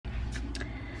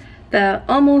The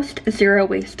Almost Zero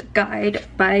Waste Guide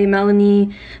by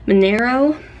Melanie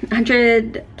Monero.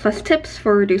 100 plus tips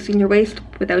for reducing your waste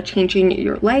without changing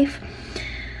your life.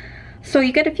 So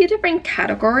you get a few different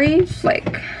categories,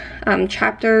 like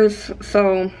chapters.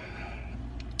 So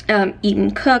eat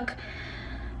and cook,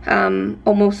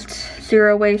 almost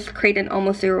zero waste, create an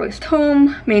almost zero waste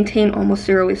home, maintain almost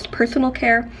zero waste personal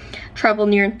care, travel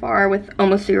near and far with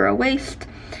almost zero waste,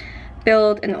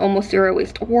 build an almost zero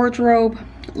waste wardrobe,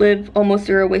 live almost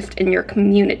zero waste in your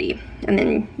community. And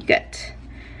then you get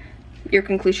your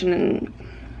conclusion and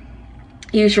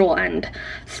usual end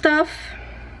stuff.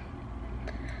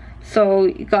 So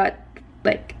you got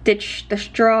like ditch the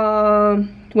straw,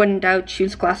 when in doubt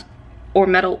choose glass or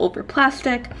metal over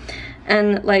plastic,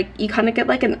 and like you kind of get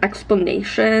like an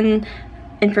explanation,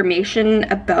 information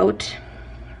about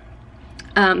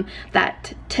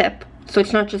that tip. So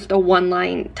it's not just a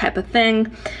one-line type of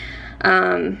thing.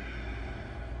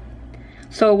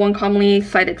 So one commonly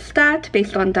cited stat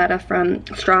based on data from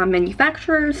straw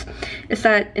manufacturers is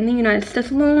that in the United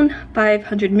States alone,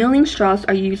 500 million straws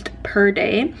are used per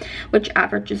day, which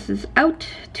averages out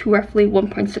to roughly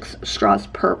 1.6 straws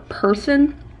per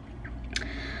person.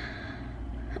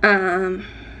 When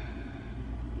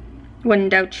in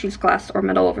doubt, choose glass or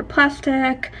metal over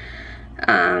plastic.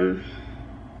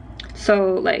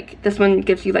 So like this one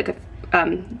gives you like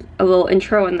a little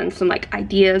intro and then some like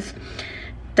ideas.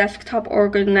 Desktop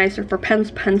organizer for pens,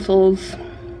 pencils,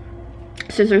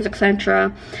 scissors,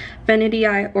 etc. Vanity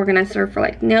eye organizer for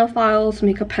like nail files,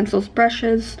 makeup pencils,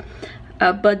 brushes.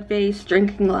 Bud vase,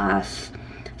 drinking glass,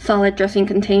 solid dressing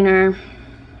container.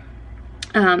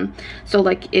 So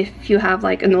like if you have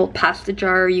like an old pasta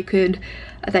jar you could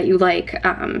that you like,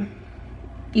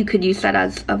 you could use that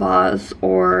as a vase,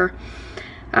 or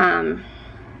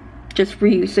just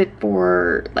reuse it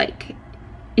for like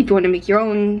if you want to make your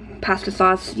own pasta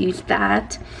sauce, use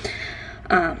that.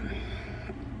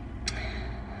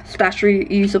 Stash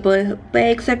reusable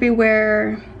bags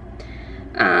everywhere.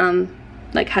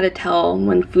 Like how to tell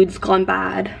when food's gone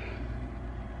bad.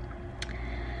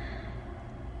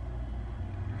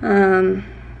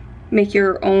 Make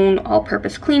your own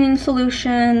all-purpose cleaning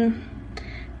solution.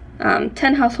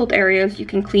 10 household areas you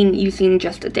can clean using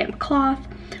just a damp cloth.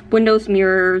 Windows,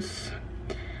 mirrors,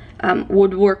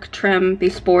 woodwork, trim,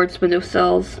 baseboards,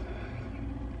 windowsills,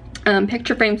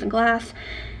 picture frames and glass,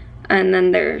 and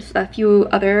then there's a few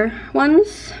other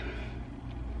ones.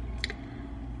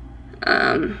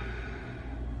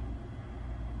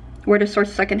 Where to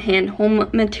source secondhand home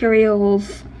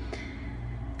materials,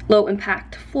 low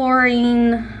impact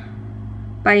flooring,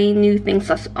 buying new things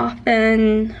less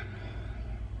often,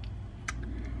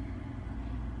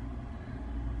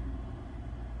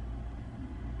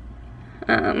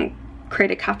 create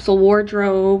a capsule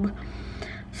wardrobe,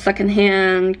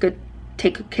 secondhand,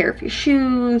 take care of your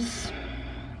shoes,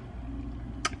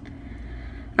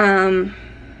 learn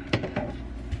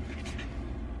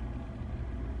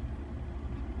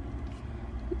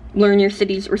your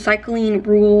city's recycling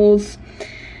rules,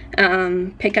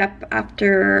 pick up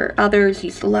after others,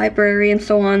 use the library, and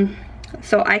so on.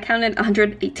 So I counted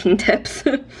 118 tips.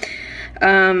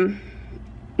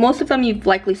 Most of them you've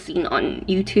likely seen on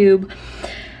YouTube.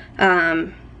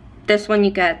 This one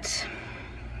you get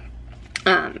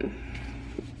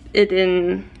it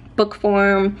in book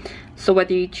form, so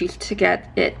whether you choose to get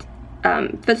it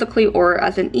physically or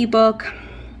as an ebook,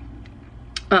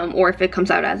 or if it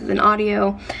comes out as an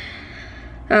audio.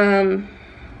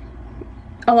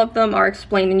 All of them are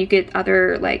explained, and you get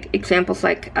other like examples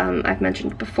like I've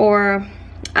mentioned before,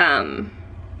 kind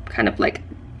of like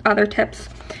other tips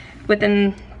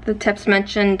within the tips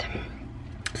mentioned.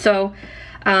 So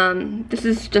this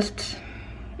is just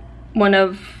one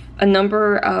of a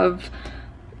number of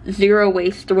zero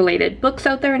waste related books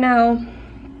out there now.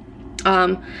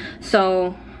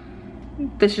 So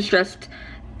this is just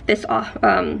this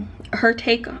her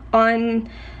take on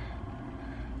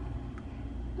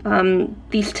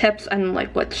these tips and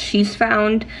like what she's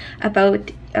found about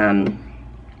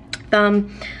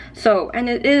them. So, and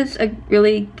it is a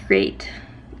really great,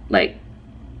 like,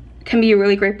 can be a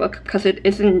really great book because it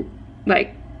isn't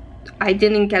like, I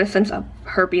didn't get a sense of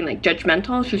her being like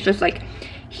judgmental. She's just like,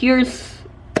 here's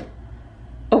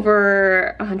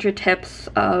over 100 tips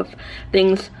of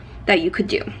things that you could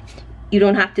do. You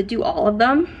don't have to do all of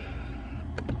them.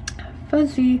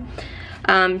 Fuzzy.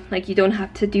 Like you don't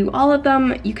have to do all of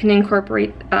them. You can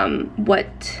incorporate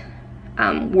what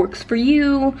works for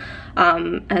you,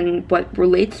 and what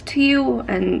relates to you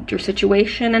and your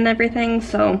situation and everything.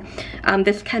 So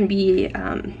this can be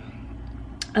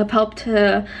of help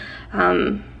to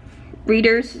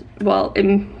readers. Well,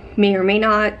 may or may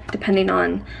not, depending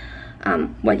on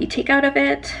what you take out of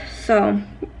it. So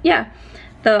yeah,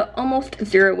 the Almost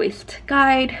Zero Waste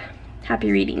Guide.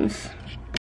 Happy readings.